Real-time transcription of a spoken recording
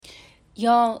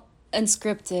Y'all,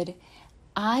 unscripted,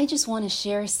 I just want to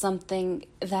share something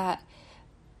that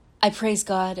I praise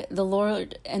God, the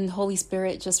Lord and the Holy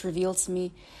Spirit just revealed to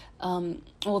me. The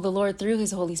Lord through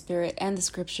His Holy Spirit and the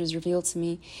Scriptures revealed to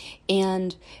me.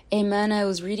 And amen, I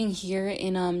was reading here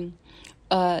in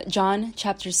John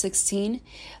chapter 16,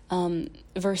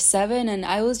 verse 7, and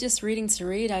I was just reading to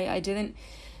read. I didn't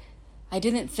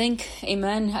think,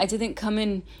 amen, I didn't come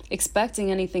in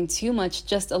expecting anything too much,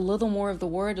 just a little more of the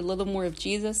word, a little more of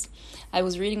Jesus. I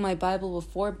was reading my Bible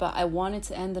before, but I wanted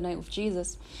to end the night with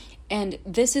Jesus. And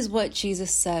this is what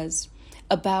Jesus says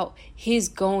about His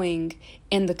going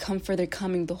and the Comforter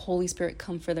coming, the Holy Spirit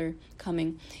Comforter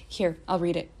coming. Here, I'll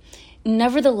read it.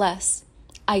 Nevertheless,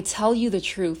 I tell you the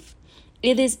truth.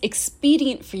 It is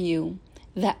expedient for you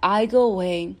that I go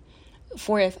away,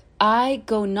 for if I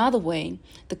go not away,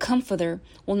 the Comforter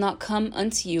will not come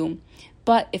unto you.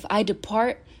 But if I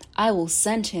depart, I will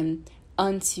send him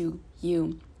unto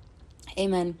you.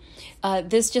 Amen.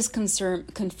 This just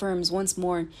confirms once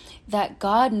more that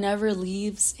God never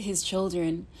leaves His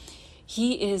children.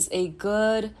 He is a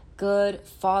good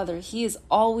Father. He is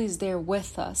always there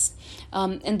with us.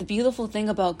 And the beautiful thing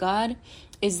about God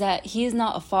is that He is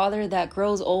not a Father that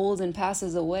grows old and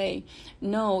passes away.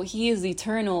 No, He is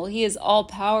eternal. He is all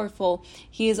powerful.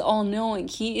 He is all knowing.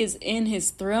 He is in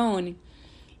His throne.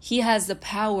 He has the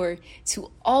power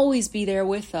to always be there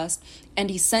with us. And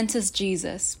He sent us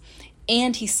Jesus.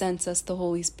 And He sent us the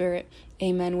Holy Spirit.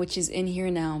 Amen, which is in here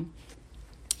now.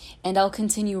 And I'll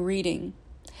continue reading.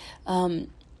 And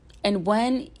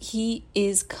when He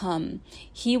is come,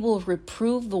 He will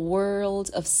reprove the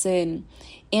world of sin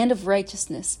and of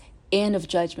righteousness and of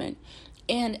judgment.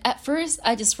 And at first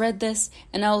I just read this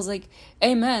and I was like,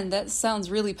 amen, that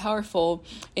sounds really powerful.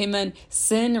 Amen.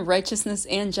 Sin, righteousness,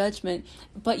 and judgment.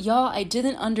 But y'all, I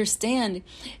didn't understand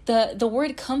the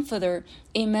word comforter.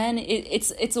 Amen.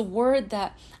 It's a word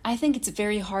that I think it's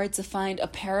very hard to find a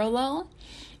parallel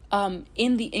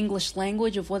in the English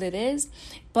language of what it is.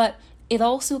 But it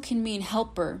also can mean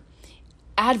helper,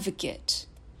 advocate,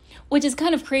 which is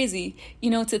kind of crazy,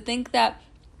 to think that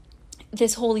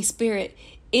this Holy Spirit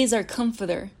is our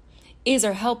comforter, is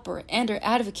our helper, and our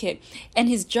advocate. And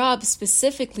His job,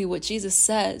 specifically what Jesus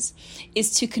says,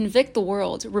 is to convict the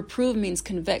world. Reprove means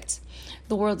convict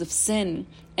the world of sin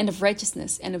and of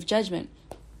righteousness and of judgment.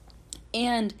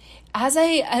 And as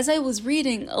I was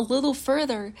reading a little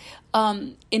further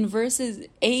in verses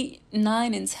 8,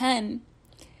 9, and 10,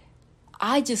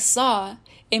 I just saw,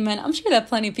 amen, I'm sure that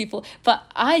plenty of people, but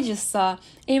I just saw,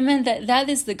 amen, that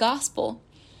is the gospel.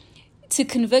 To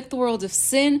convict the world of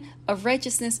sin, of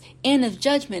righteousness, and of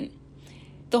judgment.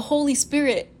 The Holy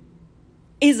Spirit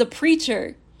is a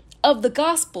preacher of the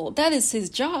gospel. That is His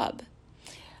job.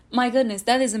 My goodness,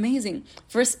 that is amazing.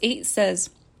 Verse 9 says,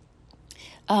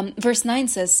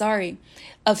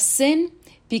 of sin,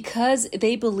 because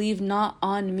they believe not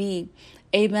on me.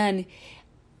 Amen.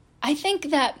 I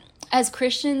think that as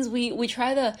Christians, we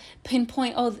try to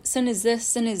pinpoint, sin is this,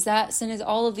 sin is that, sin is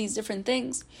all of these different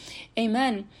things.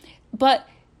 Amen. But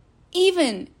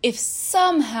even if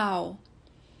somehow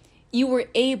you were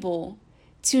able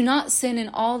to not sin in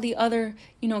all the other,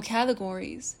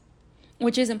 categories,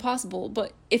 which is impossible,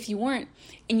 but if you weren't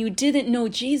and you didn't know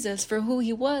Jesus for who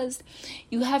He was,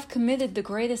 you have committed the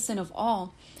greatest sin of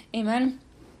all. Amen.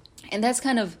 And that's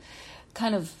kind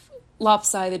of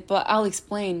lopsided, but I'll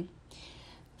explain.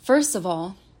 First of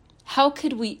all, how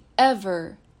could we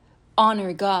ever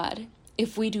honor God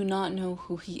if we do not know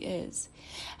who He is?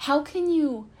 How can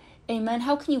you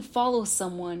follow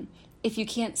someone if you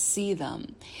can't see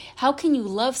them? How can you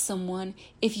love someone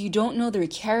if you don't know their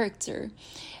character?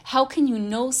 How can you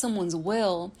know someone's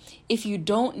will if you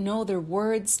don't know their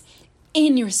words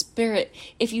in your spirit,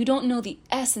 if you don't know the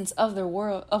essence of their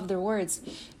words?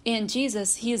 And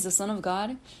Jesus, He is the Son of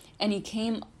God, and He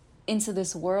came into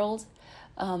this world,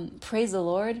 praise the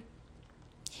Lord,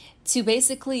 to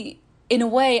basically, in a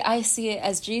way, I see it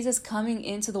as Jesus coming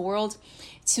into the world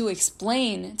to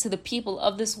explain to the people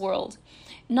of this world,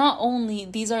 not only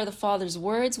these are the Father's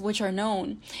words, which are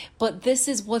known, but this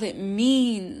is what it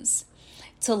means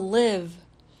to live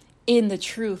in the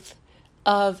truth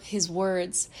of His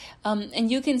words.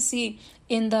 And you can see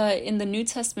in the New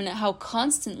Testament how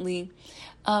constantly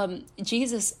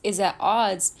Jesus is at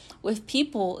odds with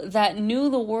people that knew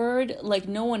the word like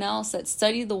no one else, that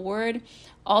studied the word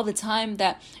all the time,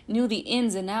 that knew the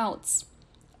ins and outs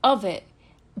of it,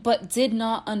 but did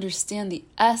not understand the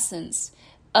essence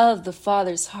of the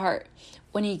Father's heart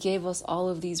when He gave us all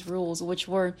of these rules, which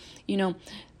were,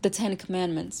 the 10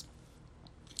 Commandments.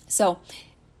 So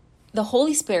the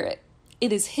Holy Spirit,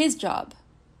 it is His job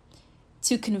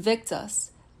to convict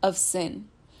us of sin.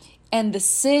 And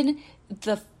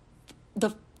the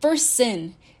first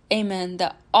sin, amen,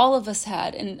 that all of us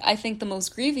had, and I think the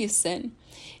most grievous sin,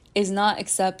 is not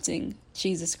accepting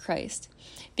Jesus Christ.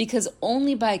 Because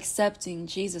only by accepting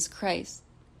Jesus Christ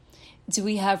do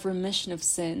we have remission of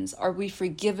sins. Are we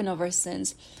forgiven of our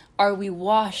sins? Are we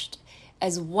washed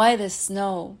as white as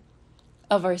snow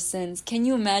of our sins? Can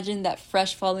you imagine that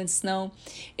fresh fallen snow?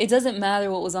 It doesn't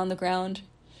matter what was on the ground.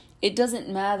 It doesn't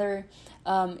matter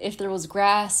if there was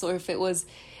grass, or if it was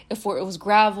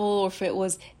gravel, or if it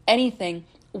was anything.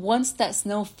 Once that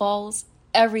snow falls,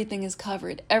 everything is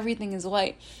covered. Everything is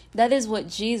white. That is what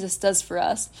Jesus does for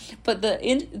us. But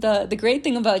the great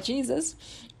thing about Jesus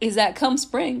is that come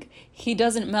spring, he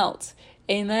doesn't melt.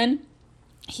 Amen.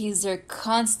 He's there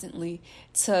constantly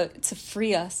to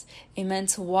free us. Amen.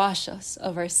 To wash us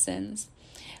of our sins.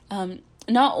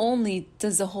 Not only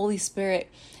does the Holy Spirit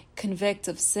convict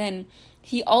of sin,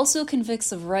 he also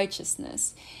convicts of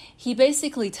righteousness. He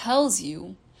basically tells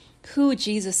you who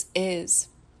Jesus is.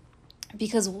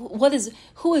 Because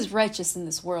who is righteous in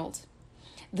this world?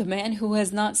 The man who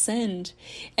has not sinned.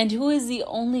 And who is the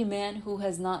only man who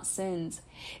has not sinned?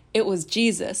 It was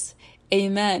Jesus.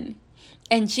 Amen.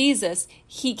 And Jesus,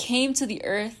 he came to the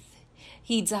earth.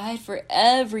 He died for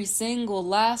every single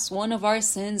last one of our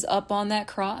sins up on that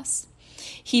cross.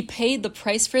 He paid the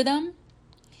price for them.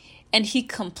 And he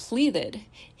completed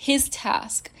his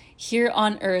task here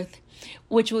on earth,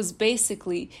 which was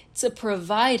basically to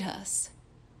provide us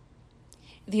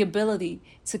the ability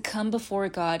to come before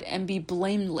God and be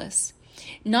blameless,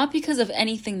 not because of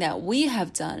anything that we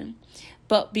have done,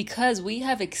 but because we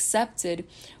have accepted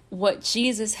what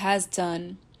Jesus has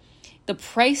done, the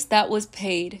price that was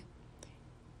paid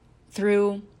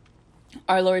through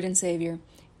our Lord and Savior,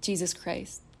 Jesus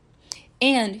Christ.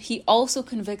 And he also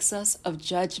convicts us of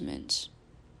judgment.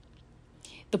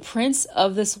 The prince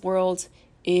of this world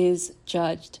is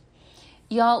judged.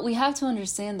 Y'all, we have to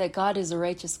understand that God is a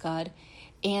righteous God.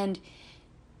 And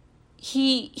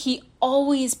he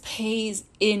always pays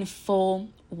in full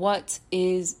what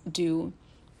is due.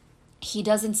 He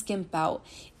doesn't skimp out.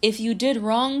 If you did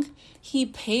wrong, he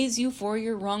pays you for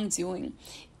your wrongdoing.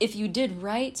 If you did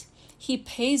right, he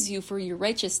pays you for your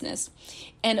righteousness.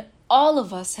 And all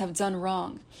of us have done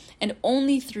wrong. And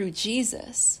only through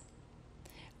Jesus,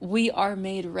 we are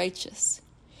made righteous.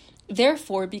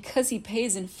 Therefore, because he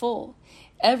pays in full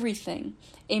everything,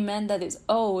 amen, that is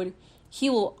owed, he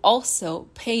will also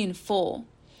pay in full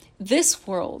this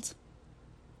world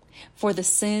for the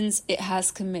sins it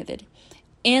has committed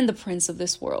and the prince of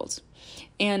this world.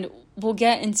 And we'll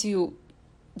get into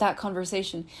that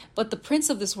conversation. But the prince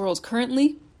of this world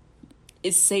currently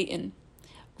is Satan,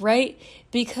 right?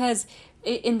 Because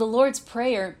in the Lord's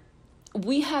Prayer,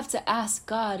 we have to ask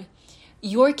God,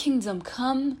 your kingdom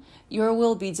come, your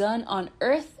will be done on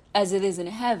earth as it is in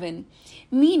heaven.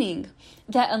 Meaning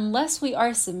that unless we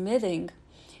are submitting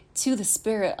to the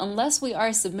Spirit, unless we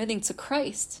are submitting to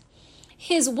Christ,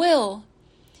 his will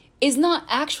is not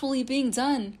actually being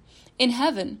done in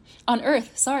heaven, on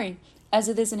earth, as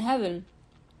it is in heaven.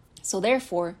 So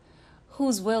therefore,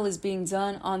 whose will is being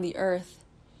done on the earth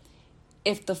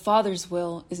if the Father's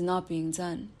will is not being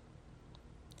done?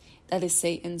 That is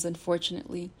Satan's,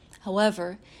 unfortunately.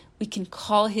 However, we can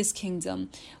call his kingdom.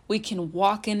 We can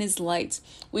walk in his light.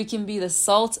 We can be the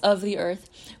salt of the earth.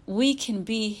 We can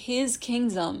be his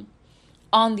kingdom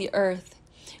on the earth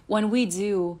when we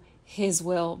do his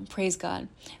will. Praise God.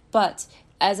 But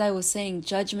as I was saying,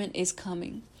 judgment is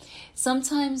coming.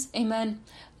 Sometimes, amen,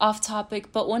 off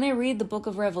topic, but when I read the book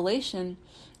of Revelation,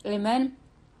 amen,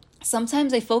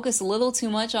 sometimes I focus a little too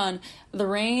much on the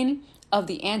reign of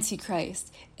the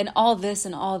Antichrist and all this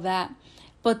and all that.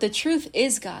 But the truth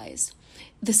is, guys,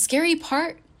 the scary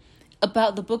part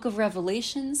about the book of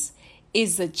Revelations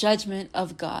is the judgment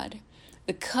of God,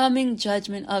 the coming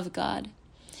judgment of God.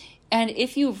 And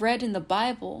if you've read in the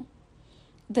Bible,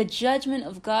 the judgment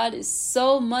of God is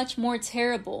so much more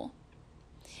terrible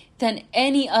than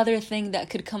any other thing that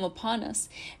could come upon us,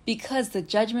 because the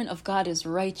judgment of God is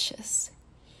righteous.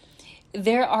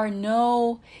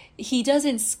 He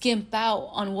doesn't skimp out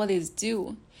on what is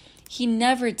due. He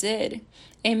never did.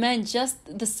 Amen.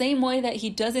 Just the same way that he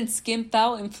doesn't skimp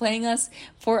out in paying us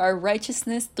for our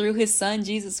righteousness through his son,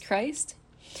 Jesus Christ,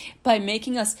 by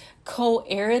making us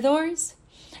co-heirs,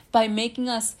 by making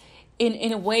us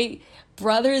in a way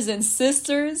brothers and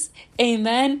sisters,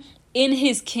 amen, in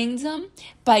his kingdom,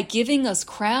 by giving us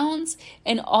crowns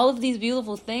and all of these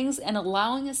beautiful things and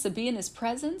allowing us to be in his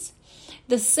presence.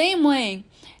 The same way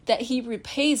that he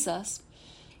repays us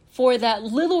for that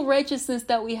little righteousness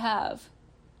that we have,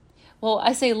 Well,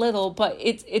 I say little, but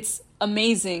it's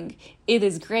amazing. It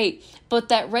is great. But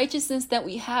that righteousness that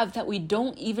we have that we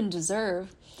don't even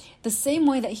deserve, the same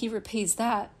way that he repays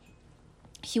that,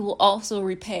 he will also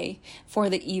repay for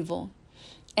the evil.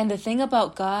 And the thing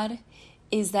about God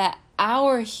is that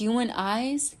our human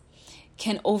eyes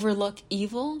can overlook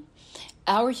evil.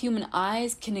 Our human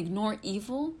eyes can ignore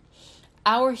evil.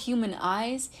 Our human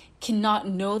eyes cannot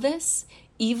know this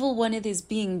evil when it is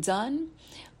being done.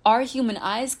 Our human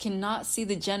eyes cannot see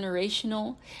the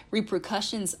generational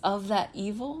repercussions of that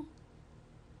evil.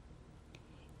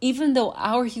 Even though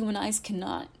our human eyes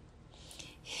cannot,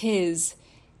 his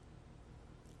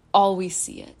always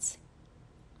see it.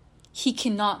 He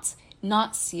cannot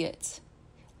not see it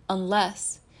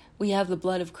unless we have the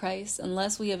blood of Christ,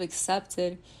 unless we have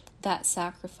accepted that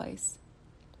sacrifice.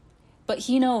 But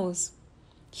he knows.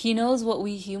 He knows what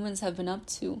we humans have been up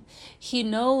to. He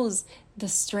knows the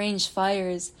strange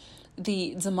fires,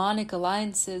 the demonic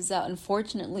alliances that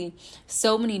unfortunately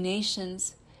so many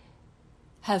nations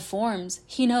have formed.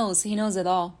 He knows it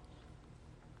all.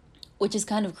 Which is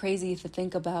kind of crazy to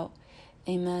think about.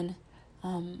 Amen.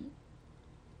 And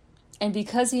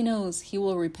because he knows, he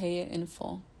will repay it in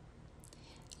full.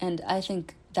 And I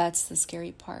think that's the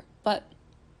scary part. But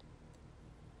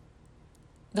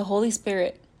the Holy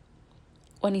Spirit,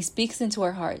 when he speaks into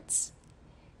our hearts,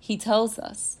 he tells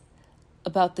us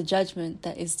about the judgment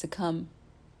that is to come.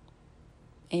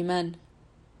 Amen.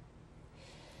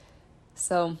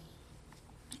 So,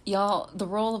 y'all, the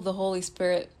role of the Holy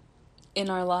Spirit in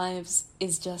our lives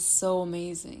is just so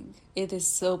amazing. It is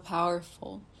so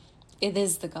powerful. It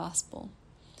is the gospel.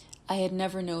 I had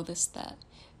never noticed that.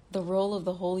 The role of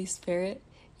the Holy Spirit,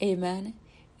 amen,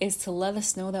 is to let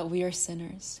us know that we are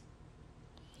sinners.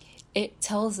 It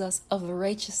tells us of the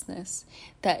righteousness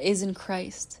that is in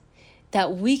Christ,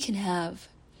 that we can have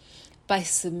by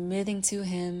submitting to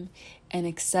him and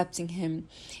accepting him.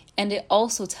 And it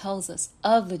also tells us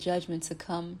of the judgment to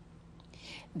come.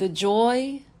 The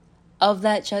joy of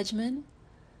that judgment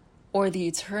or the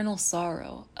eternal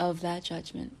sorrow of that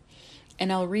judgment.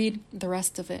 And I'll read the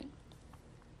rest of it.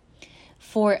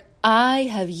 For I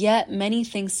have yet many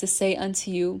things to say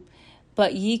unto you,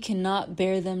 but ye cannot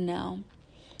bear them now.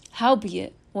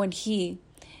 Howbeit, when he,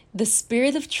 the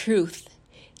Spirit of truth,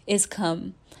 is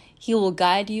come, he will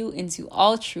guide you into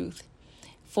all truth.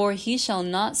 For he shall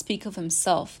not speak of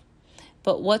himself,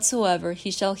 but whatsoever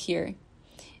he shall hear,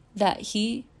 that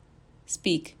he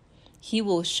speak, he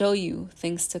will show you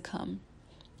things to come.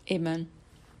 Amen.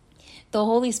 The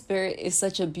Holy Spirit is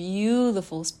such a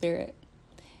beautiful spirit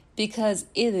because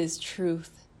it is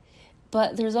truth.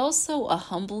 But there's also a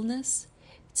humbleness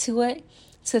to it,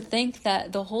 to think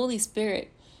that the Holy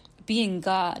Spirit, being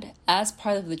God as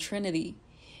part of the Trinity,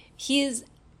 he is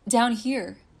down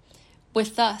here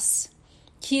with us.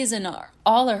 He is in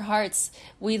all our hearts,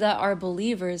 we that are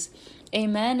believers.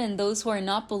 Amen. And those who are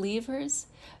not believers,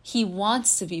 he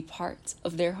wants to be part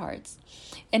of their hearts.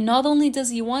 And not only does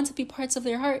he want to be parts of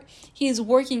their heart, he is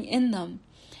working in them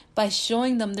by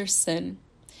showing them their sin,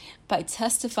 by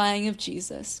testifying of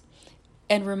Jesus,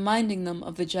 and reminding them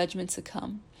of the judgment to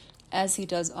come, as he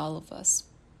does all of us.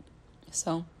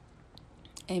 So,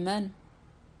 amen.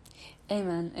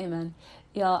 Amen. Amen.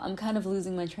 Y'all, I'm kind of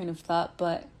losing my train of thought,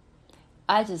 but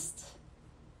I just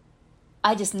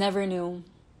never knew,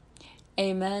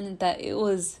 amen, that it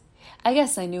was, I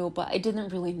guess I knew, but I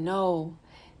didn't really know,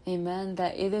 amen,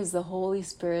 that it is the Holy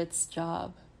Spirit's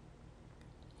job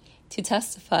to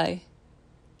testify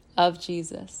of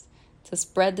Jesus, to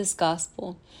spread this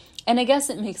gospel. And I guess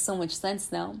it makes so much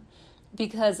sense now,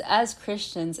 because as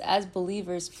Christians, as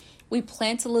believers, we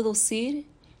plant a little seed,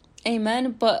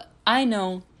 amen, but I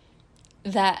know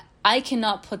that I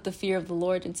cannot put the fear of the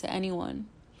Lord into anyone.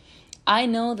 I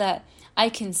know that I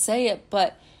can say it,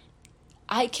 but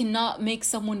I cannot make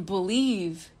someone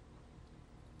believe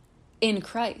in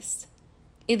Christ.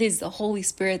 It is the Holy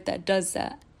Spirit that does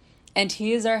that. And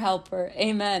he is our helper.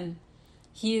 Amen.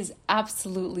 He is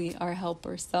absolutely our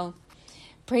helper. So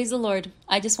praise the Lord.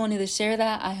 I just wanted to share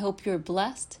that. I hope you're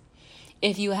blessed.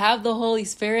 If you have the Holy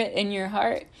Spirit in your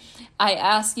heart, I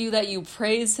ask you that you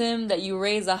praise him, that you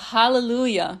raise a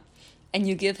hallelujah, and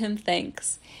you give him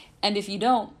thanks. And if you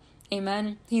don't,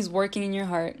 amen, he's working in your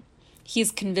heart. He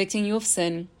is convicting you of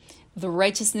sin, the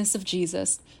righteousness of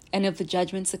Jesus, and of the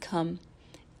judgment to come.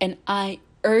 And I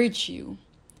urge you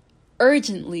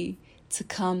urgently to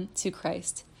come to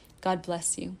Christ. God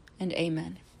bless you, and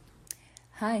amen.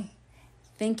 Hi.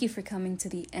 Thank you for coming to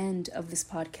the end of this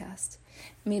podcast.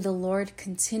 May the Lord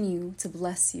continue to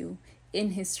bless you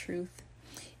in his truth.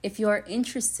 If you are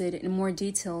interested in more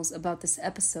details about this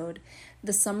episode,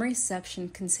 the summary section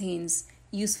contains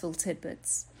useful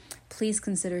tidbits. Please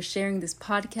consider sharing this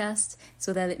podcast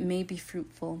so that it may be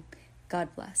fruitful. God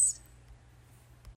bless.